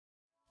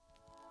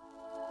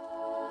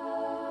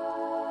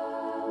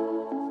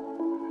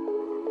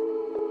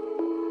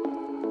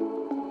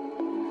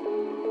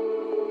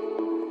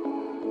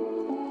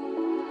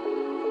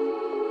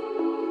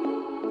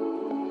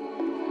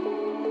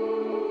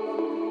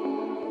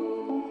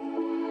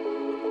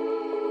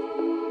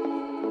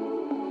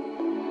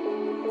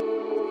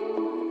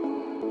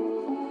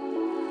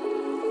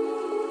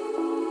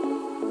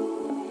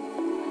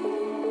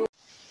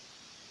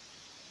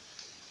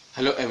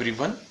Hello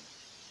everyone.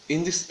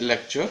 In this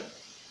lecture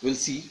we'll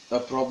see a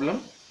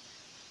problem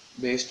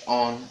based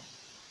on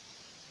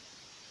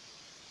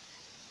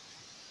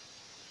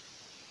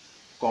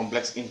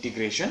complex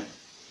integration.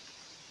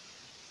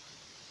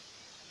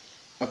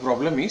 A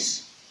problem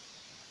is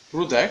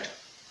prove that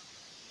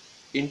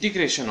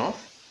integration of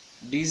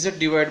dz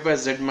divided by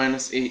z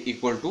minus a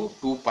equal to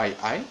 2 pi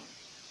I,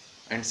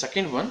 and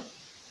second one,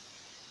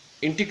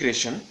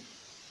 integration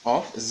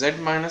of z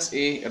minus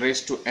a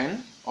raised to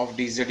n of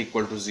dz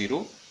equal to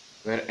 0,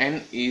 where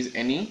n is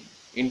any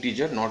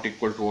integer not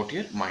equal to what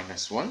here,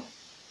 -1,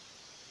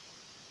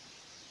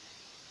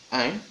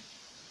 and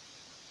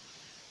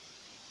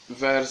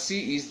where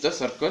C is the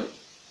circle,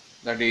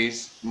 that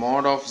is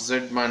mod of z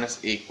minus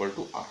a equal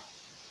to r.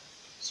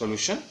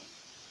 Solution: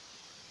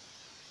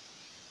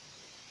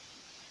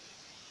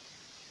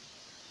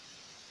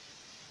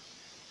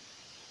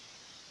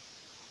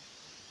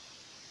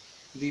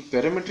 the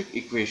parametric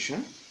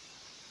equation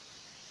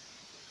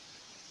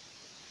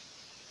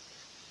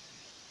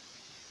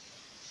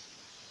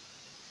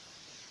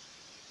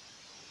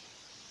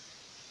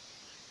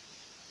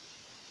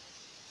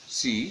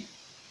C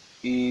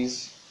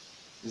is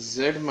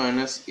z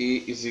minus a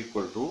is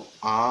equal to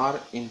r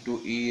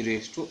into e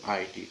raised to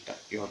I theta.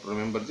 You have to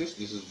remember this.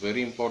 This is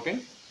very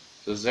important.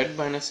 So z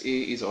minus a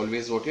is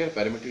always what here?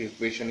 Parametric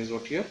equation is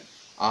what here?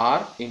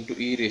 R into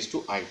e raised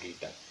to I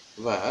theta,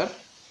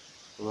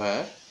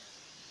 where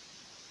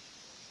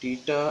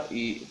theta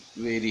e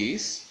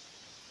varies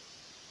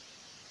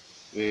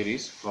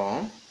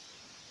from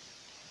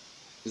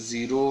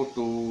 0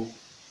 to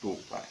 2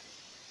 pi,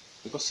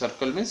 because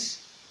circle means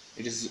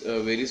it is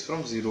varies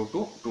from 0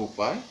 to 2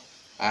 pi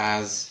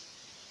as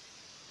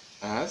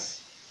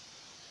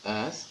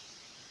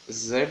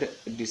z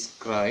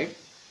describe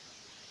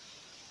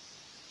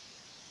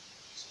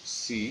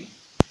C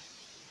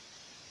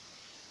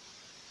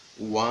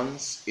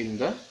once in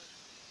the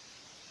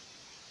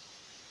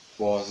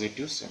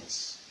positive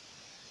sense.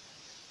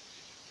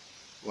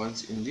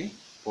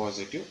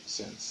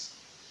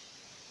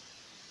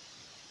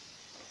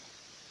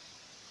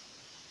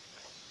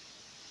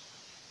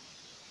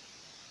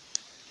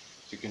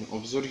 You can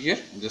observe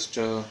here, just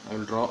I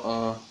will draw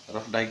a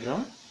rough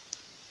diagram.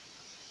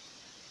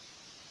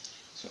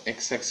 So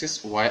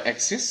x-axis,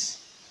 y-axis,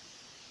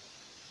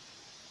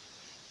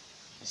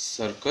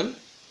 circle,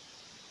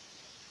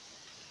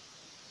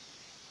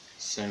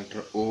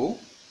 center O,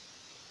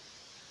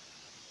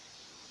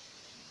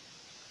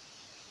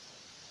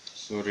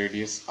 so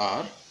radius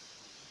r,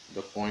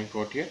 the point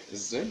what here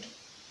is z,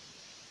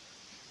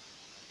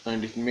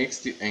 and it makes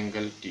the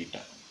angle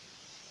theta.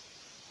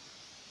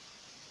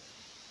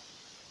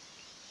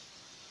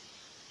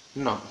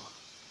 Now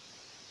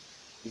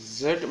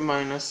z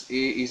minus a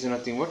is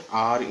nothing but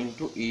r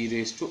into e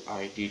raised to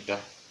I theta,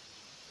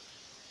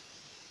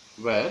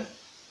 where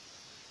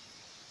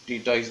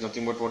theta is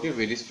nothing but what it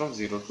varies from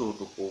 0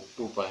 to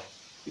 2 pi.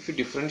 If you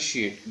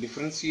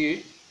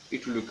differentiate,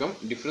 it will become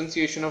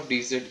differentiation of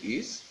dz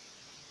is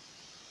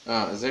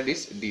z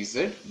is dz,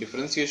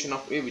 differentiation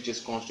of a, which is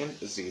constant,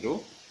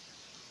 0,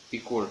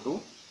 equal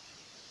to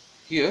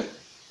here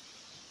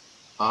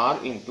r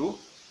into,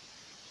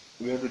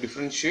 we have to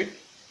differentiate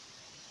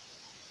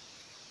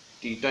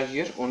theta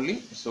here only,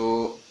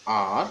 so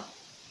r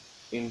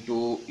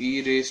into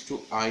e raised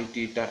to I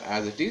theta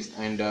as it is,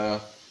 and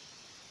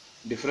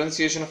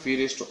differentiation of e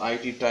raised to I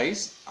theta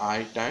is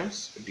I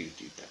times d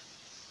theta.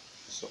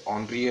 So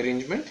on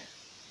rearrangement,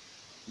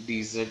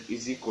 dz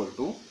is equal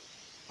to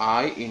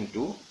I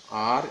into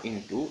r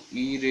into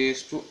e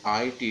raised to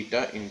I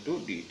theta into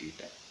d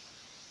theta.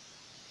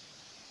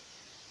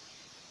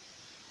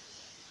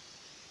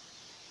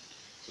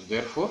 So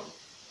therefore,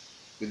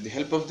 with the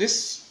help of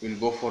this, we will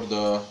go for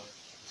the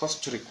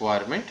first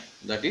requirement,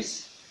 that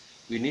is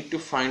we need to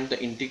find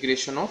the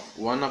integration of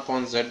 1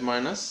 upon z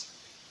minus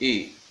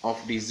a of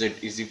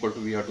dz is equal to,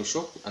 we have to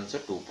show answer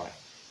 2 pi.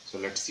 So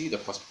let's see the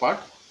first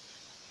part,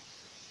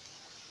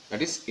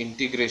 that is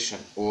integration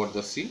over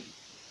the C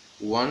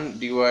 1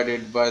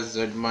 divided by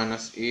z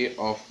minus a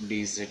of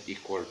dz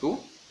equal to,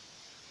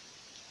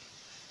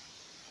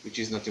 which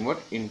is nothing but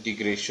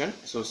integration.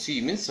 So C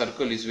means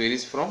circle is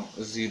varies from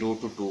 0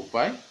 to 2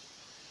 pi,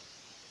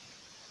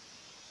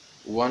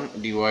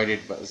 1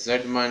 divided by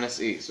z minus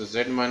a, so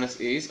z minus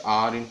a is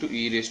r into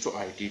e raised to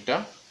I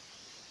theta,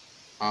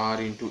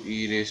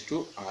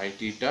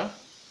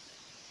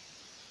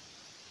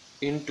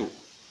 into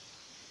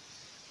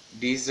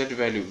dz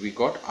value we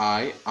got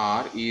I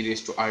r e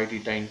raised to I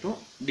theta into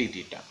d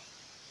theta,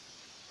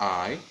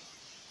 I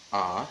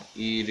r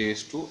e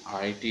raised to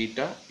I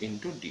theta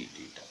into d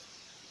theta.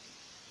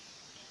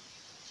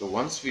 So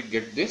once we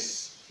get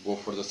this, go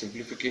for the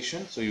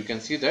simplification. So you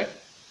can see that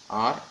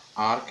r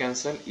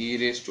cancel, e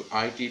raised to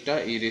I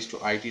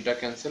theta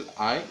cancel,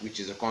 I, which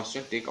is a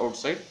constant, take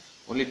outside,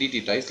 only d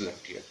theta is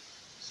left here,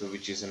 so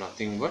which is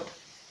nothing but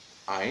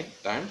I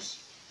times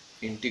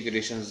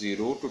integration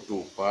 0 to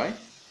 2 pi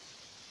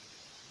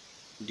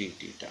d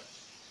theta,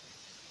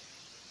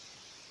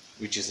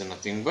 which is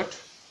nothing but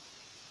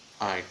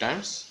I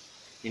times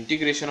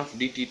Integration of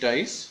d theta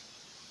is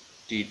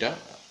theta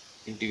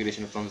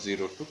integration from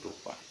 0 to 2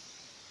 pi.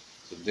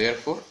 So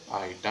therefore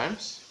I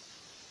times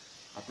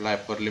apply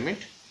upper limit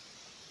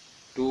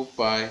 2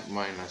 pi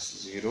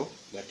minus 0,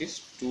 that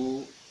is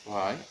 2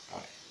 pi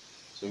I.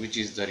 So which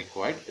is the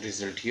required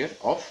result here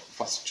of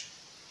first.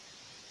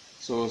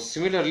 So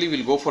similarly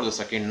we'll go for the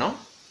second now.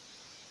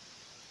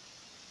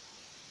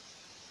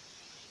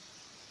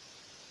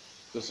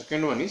 The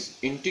second one is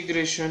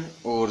integration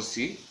over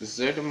C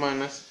z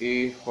minus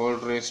a whole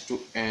raised to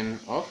n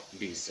of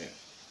dz,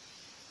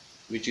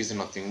 which is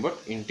nothing but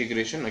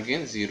integration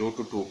again 0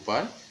 to 2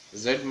 pi.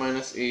 Z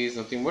minus a is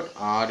nothing but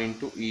r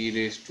into e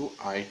raised to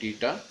I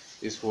theta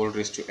is whole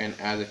raised to n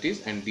as it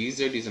is, and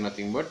dz is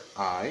nothing but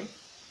I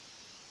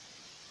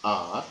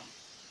r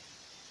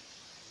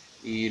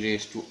e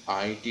raised to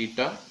I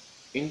theta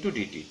into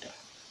d theta.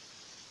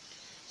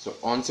 So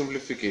on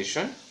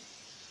simplification,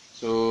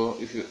 so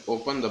if you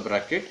open the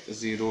bracket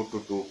 0 to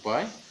 2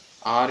 pi,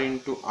 r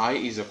into I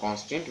is a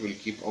constant, will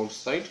keep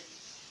outside.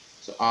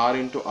 So r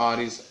into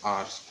r is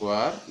r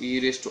square,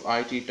 e raised to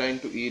I theta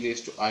into e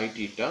raised to I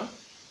theta.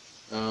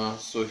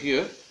 So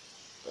here,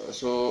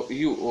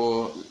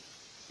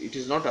 it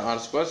is not r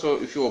square.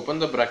 So if you open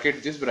the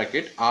bracket, this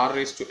bracket, r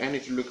raised to n,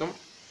 it will become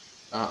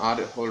r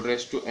whole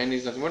raised to n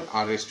is nothing but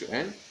r raised to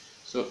n.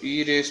 So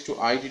e raised to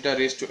I theta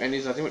raised to n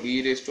is nothing but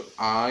e raised to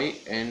I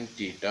n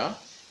theta.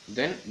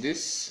 Then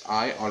this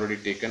I already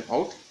taken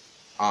out,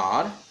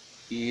 r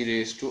e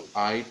raised to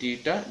I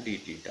theta d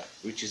theta,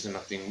 which is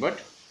nothing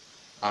but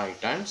I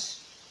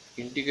times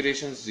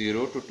integration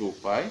 0 to 2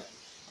 pi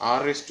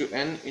r raised to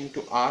n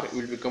into r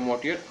will become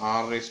what here,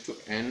 r raised to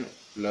n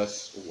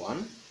plus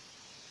 1,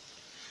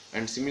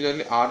 and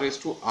similarly r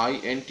raised to I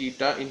n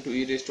theta into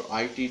e raised to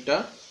I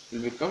theta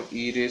will become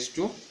e raised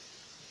to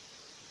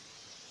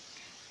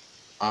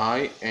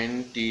I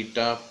n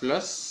theta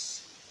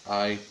plus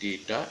I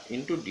theta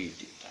into d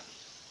theta.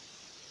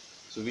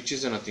 So which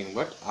is nothing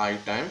but I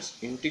times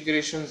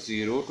integration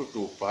 0 to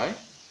 2 pi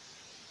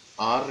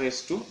r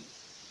raised to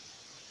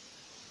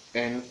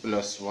n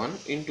plus 1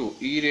 into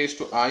e raised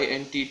to I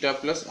n theta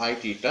plus I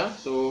theta.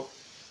 So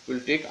we'll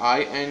take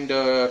I and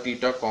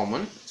theta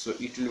common, so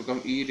it will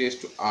become e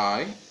raised to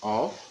I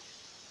of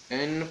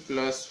n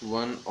plus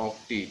 1 of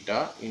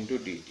theta into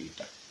d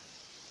theta,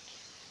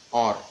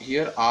 or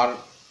here r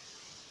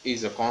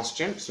is a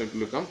constant, so it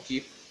will become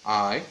keep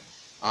I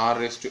r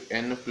raised to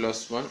n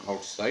plus 1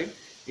 outside.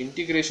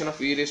 Integration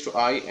of e raised to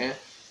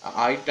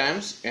I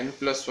times n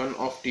plus 1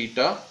 of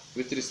theta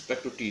with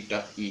respect to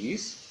theta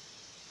is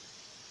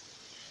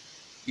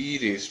e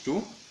raised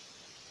to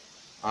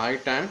I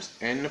times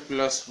n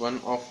plus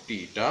 1 of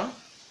theta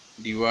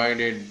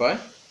divided by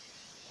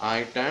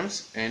I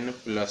times n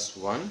plus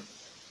 1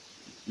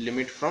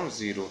 limit from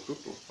 0 to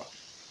 2 pi.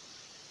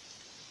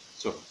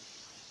 So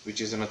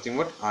which is nothing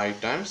but I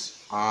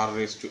times r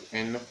raised to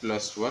n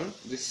plus 1,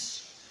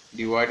 this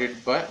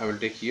divided by, I will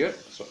take here,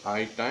 so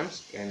I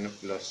times n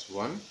plus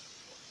 1.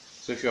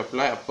 So if you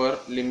apply upper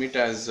limit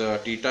as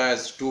theta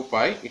as 2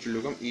 pi, it will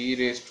become e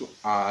raised to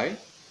I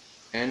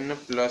n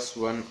plus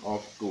 1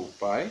 of 2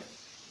 pi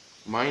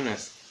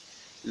minus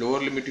lower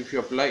limit, if you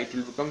apply, it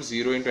will become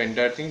 0 into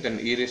entire thing, then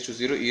e raised to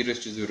 0, e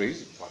raised to 0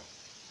 is 1.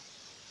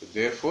 So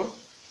therefore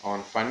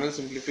on final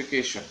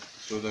simplification,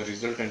 so the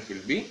resultant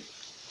will be,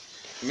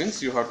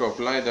 means you have to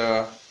apply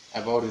the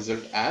above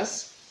result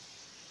as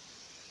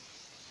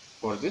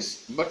for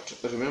this, but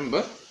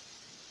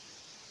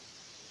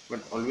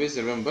always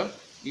remember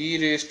e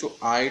raised to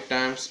I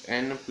times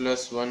n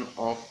plus 1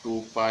 of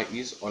 2 pi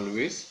is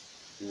always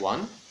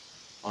 1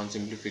 on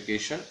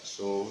simplification.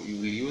 So you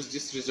will use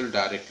this result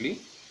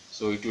directly,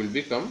 so it will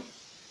become,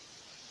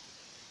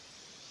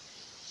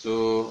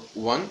 so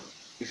 1,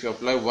 if you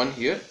apply 1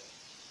 here,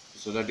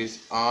 so that is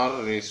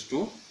r raised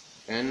to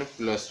n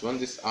plus 1,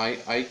 this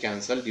I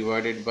cancel,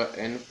 divided by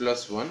n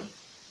plus 1,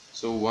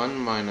 so 1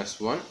 minus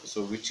 1,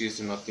 so which is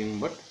nothing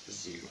but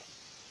 0.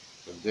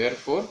 So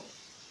therefore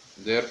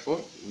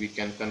we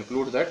can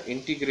conclude that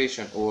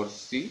integration over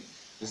C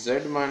z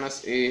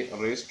minus a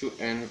raised to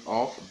n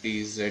of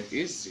dz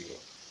is 0.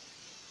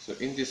 So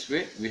in this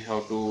way we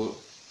have to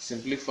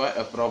simplify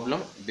a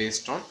problem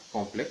based on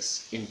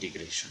complex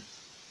integration.